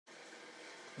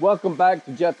Welcome back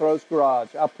to Jethro's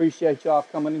Garage. I appreciate y'all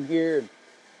coming in here and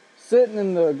sitting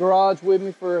in the garage with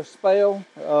me for a spell.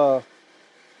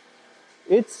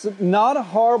 It's not a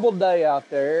horrible day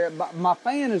out there. My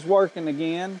fan is working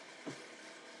again,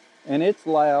 and it's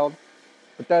loud,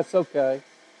 but that's okay.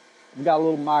 I've got a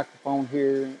little microphone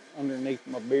here underneath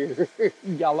my beard.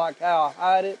 Y'all like how I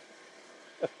hide it?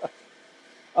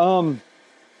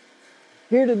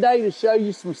 Here today to show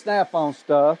you some Snap-on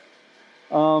stuff.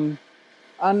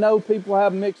 I know people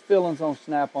have mixed feelings on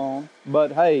Snap-on,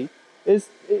 but hey,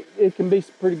 it can be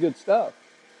some pretty good stuff.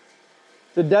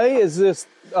 Today is this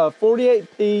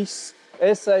 48-piece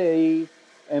SAE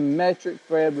and metric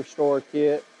thread restore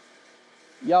kit.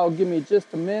 Y'all give me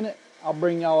just a minute. I'll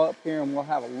bring y'all up here and we'll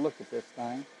have a look at this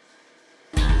thing.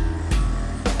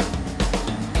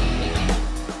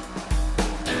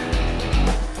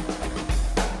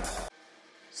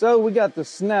 So we got the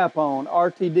Snap-on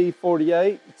RTD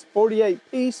 48. It's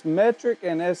 48-piece metric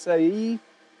and SAE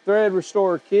thread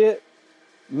restore kit.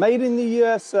 Made in the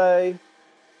USA.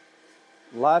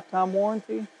 Lifetime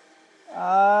warranty?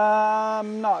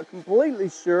 I'm not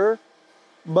completely sure,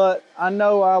 but I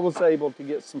know I was able to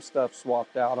get some stuff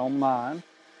swapped out on mine.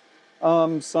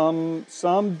 Some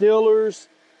dealers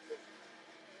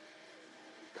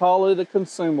call it a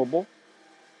consumable.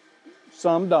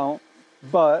 Some don't,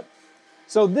 but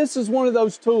so this is one of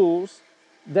those tools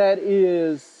that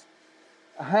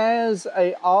has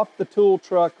a off the tool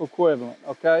truck equivalent,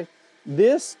 okay?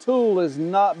 This tool is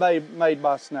not made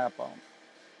by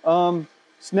Snap-on.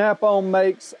 Snap-on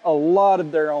makes a lot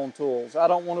of their own tools. I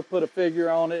don't want to put a figure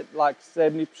on it like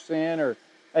 70% or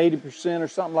 80% or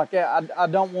something like that. I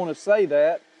don't want to say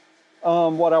that.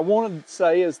 What I wanted to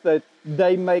say is that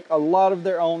they make a lot of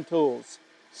their own tools.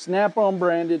 Snap-on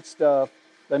branded stuff,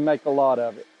 they make a lot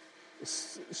of it.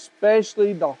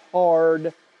 Especially the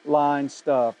hard line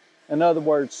stuff. In other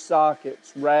words,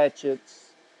 sockets,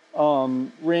 ratchets,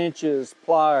 wrenches,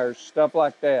 pliers, stuff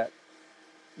like that.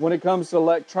 When it comes to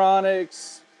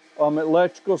electronics,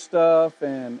 electrical stuff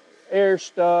and air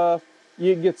stuff,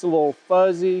 it gets a little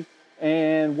fuzzy,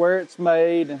 and where it's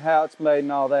made and how it's made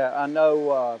and all that. I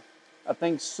know, I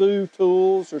think Sioux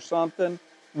Tools or something,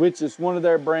 which is one of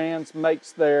their brands,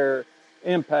 makes their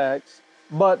impacts.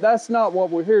 But that's not what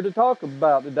we're here to talk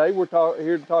about today. We're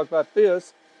here to talk about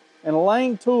this, and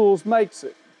Lang Tools makes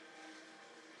it.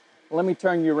 Let me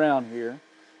turn you around here.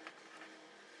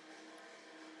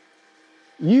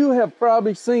 You have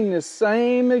probably seen this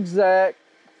same exact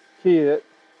kit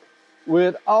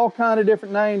with all kind of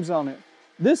different names on it.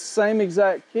 This same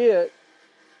exact kit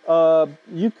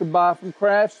you could buy from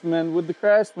Craftsman with the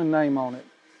Craftsman name on it.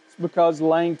 It's because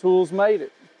Lang Tools made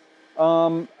it.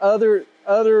 Other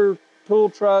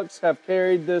tool trucks have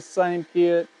carried this same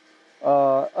kit.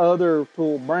 Other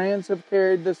tool brands have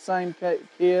carried this same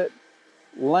kit.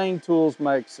 Lang Tools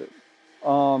makes it.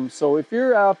 So if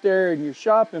you're out there and you're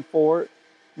shopping for it,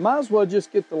 might as well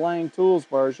just get the Lang Tools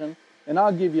version, and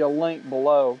I'll give you a link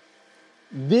below.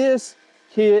 This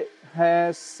kit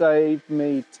has saved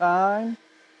me time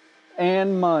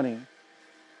and money.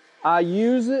 I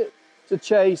use it to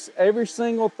chase every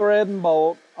single thread and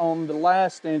bolt on the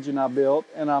last engine I built,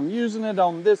 and I'm using it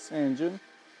on this engine.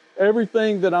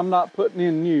 Everything that I'm not putting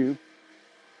in new.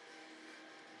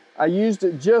 I used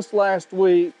it just last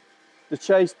week to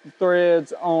chase the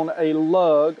threads on a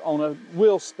lug on a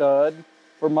wheel stud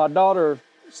for my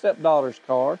stepdaughter's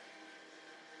car.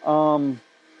 I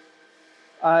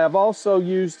have also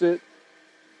used it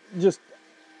just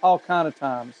all kind of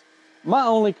times. My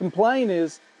only complaint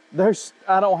is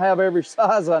I don't have every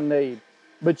size I need,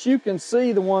 but you can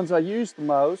see the ones I use the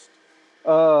most.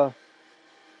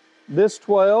 This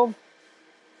 12,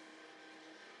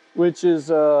 which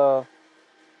is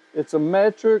it's a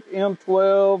metric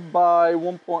M12 by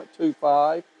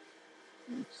 1.25. You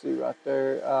can see right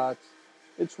there.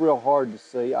 It's real hard to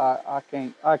see. I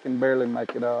can barely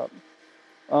make it up.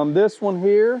 This one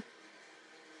here,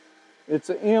 it's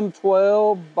an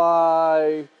M12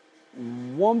 by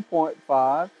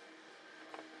 1.5.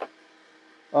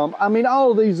 I mean,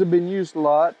 all of these have been used a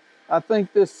lot. I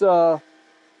think this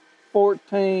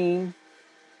 14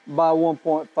 by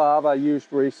 1.5 I used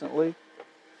recently.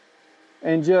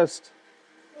 And just,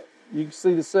 you can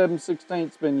see the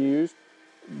 7/16's been used.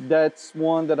 That's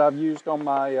one that I've used on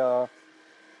my,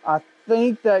 I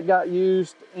think that got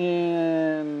used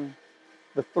in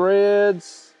the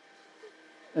threads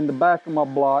in the back of my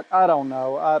block. I don't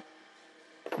know.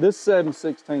 This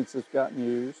 7/16 has gotten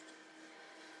used.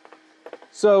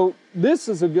 So this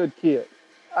is a good kit.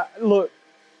 Look,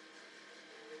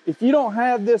 if you don't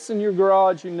have this in your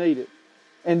garage, you need it.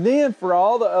 And then for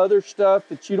all the other stuff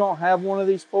that you don't have one of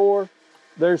these for,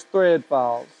 there's thread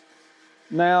files.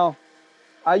 Now,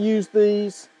 I use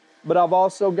these, but I've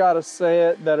also got a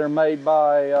set that are made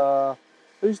by,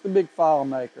 who's the big file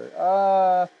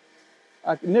maker?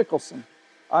 Nicholson.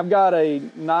 I've got a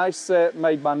nice set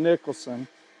made by Nicholson,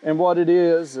 and what it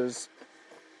is,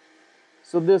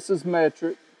 so this is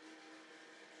metric,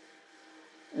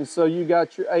 and so you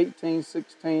got your 18,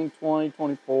 16, 20,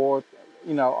 24,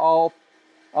 you know,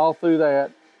 all through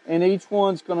that, and each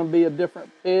one's going to be a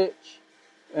different pitch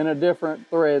and a different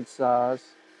thread size,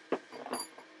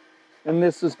 and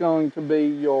this is going to be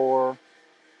your,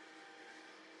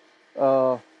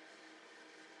 well,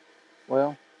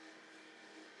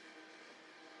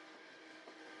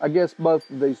 I guess both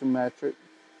of these are metric.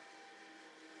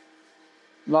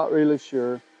 Not really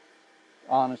sure,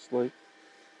 honestly.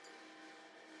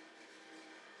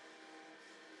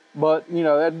 But, you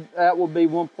know, that will be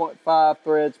 1.5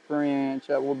 threads per inch.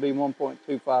 That will be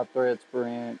 1.25 threads per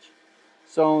inch.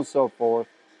 So on and so forth.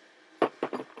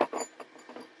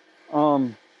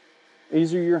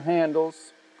 These are your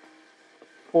handles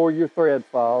for your thread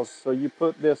files. So you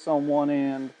put this on one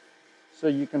end so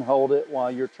you can hold it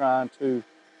while you're trying to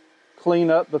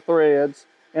clean up the threads.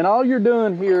 And all you're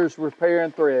doing here is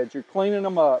repairing threads. You're cleaning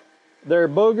them up. They're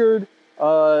boogered.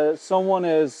 Someone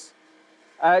has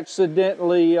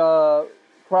accidentally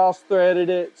cross-threaded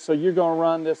it, so you're going to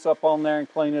run this up on there and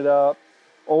clean it up.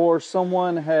 Or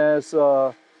someone has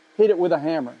hit it with a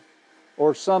hammer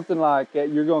or something like that.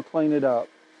 You're going to clean it up.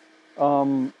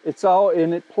 It's all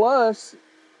in it. Plus,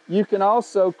 you can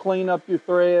also clean up your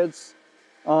threads,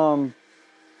 clean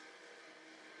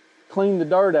the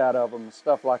dirt out of them and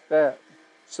stuff like that.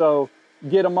 So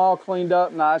get them all cleaned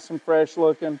up, nice and fresh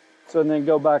looking, so then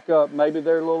go back up. Maybe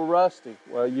they're a little rusty.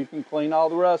 Well, you can clean all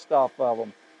the rust off of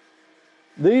them.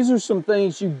 These are some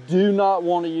things you do not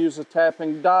want to use a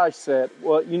tapping die set.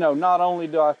 Well, you know, not only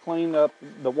do I clean up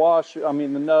the washer, the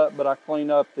nut, but I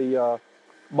clean up the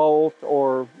bolt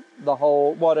or the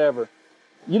hole, whatever.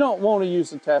 You don't want to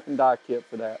use a tapping die kit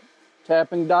for that.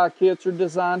 Tapping die kits are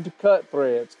designed to cut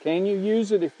threads. Can you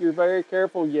use it if you're very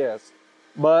careful? Yes.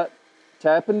 But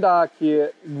tapping die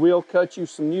kit will cut you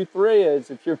some new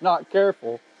threads if you're not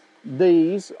careful.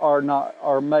 These are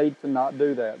made to not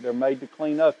do that. They're made to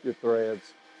clean up your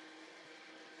threads.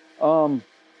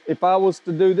 If I was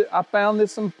to do that, I found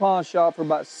this in the pawn shop for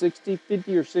about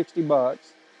 50 or 60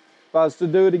 bucks. If I was to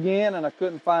do it again and I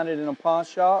couldn't find it in a pawn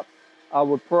shop, I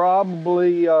would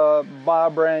probably buy a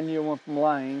brand new one from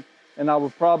Lane, and I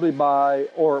would probably buy,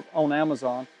 or on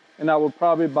Amazon, and I would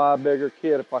probably buy a bigger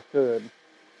kit if I could.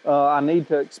 I need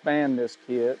to expand this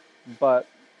kit, but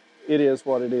it is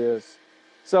what it is.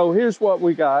 So here's what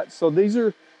we got. So these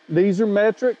are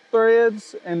metric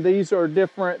threads, and these are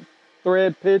different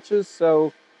thread pitches.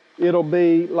 So it'll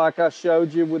be like I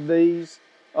showed you with these.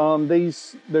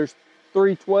 There's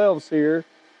 3 12s here,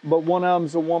 but one of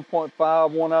them's a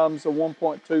 1.5, one of them's a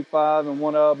 1.25, and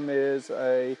one of them is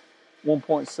a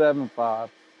 1.75.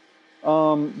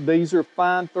 These are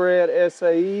fine thread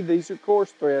SAE. These are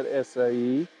coarse thread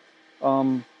SAE.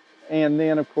 And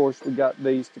then, of course, we got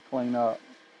these to clean up.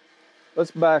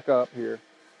 Let's back up here.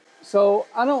 So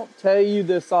I don't tell you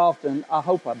this often. I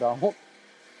hope I don't.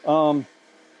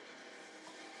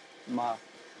 My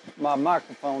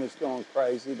microphone is going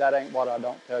crazy. That ain't what I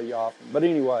don't tell you often. But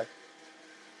anyway,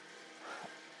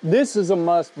 this is a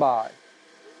must buy.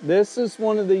 This is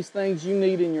one of these things you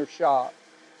need in your shop.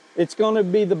 It's going to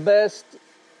be the best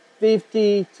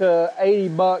 50 to 80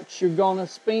 bucks you're going to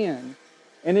spend.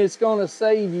 And it's going to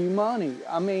save you money.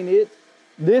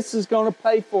 This is going to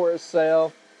pay for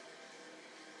itself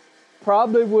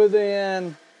probably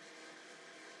within,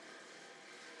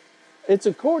 it's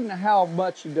according to how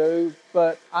much you do,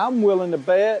 but I'm willing to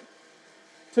bet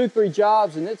 2-3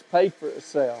 jobs and it's paid for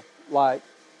itself. Like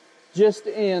just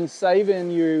in saving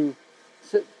you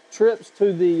trips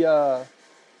to the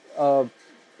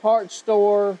parts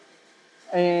store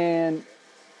and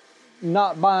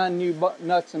not buying new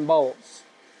nuts and bolts.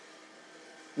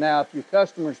 Now, if your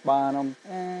customer's buying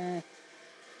them,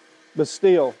 but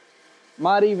still,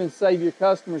 might even save your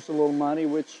customers a little money,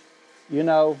 which, you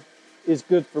know, is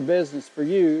good for business for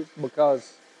you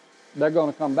because they're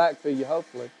going to come back to you,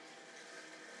 hopefully.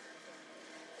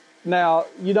 Now,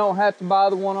 you don't have to buy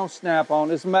the one on Snap-on.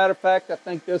 As a matter of fact, I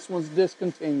think this one's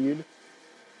discontinued.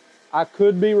 I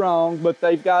could be wrong, but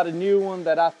they've got a new one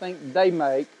that I think they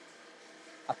make.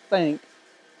 I think.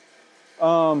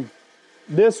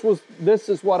 This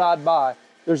is what I'd buy.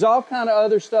 There's all kind of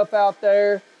other stuff out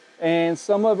there, and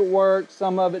some of it works,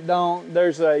 some of it don't.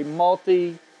 There's a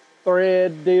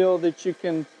multi-thread deal that you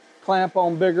can clamp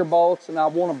on bigger bolts, and I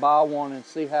want to buy one and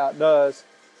see how it does.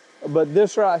 But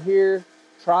this right here,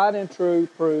 tried and true,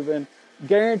 proven,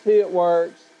 guarantee it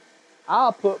works.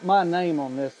 I'll put my name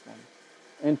on this one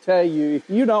and tell you, if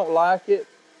you don't like it,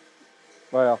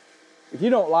 well, if you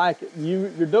don't like it, you're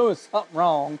doing something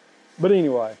wrong. But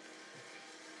anyway,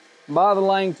 buy the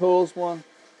Lang Tools one.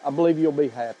 I believe you'll be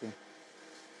happy.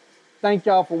 Thank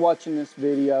y'all for watching this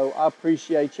video. I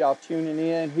appreciate y'all tuning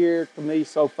in here to me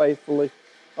so faithfully.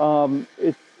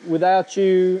 Without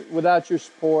your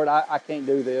support, I can't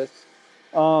do this.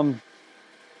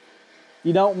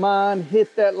 You don't mind,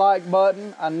 hit that like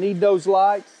button. I need those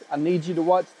likes. I need you to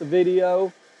watch the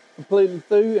video completely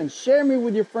through and share me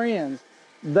with your friends.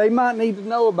 They might need to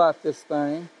know about this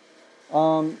thing.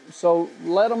 So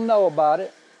let them know about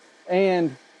it.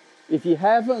 And if you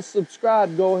haven't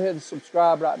subscribed, go ahead and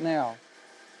subscribe right now.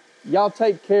 Y'all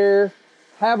take care.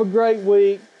 Have a great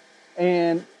week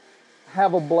and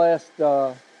have a blessed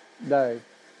day.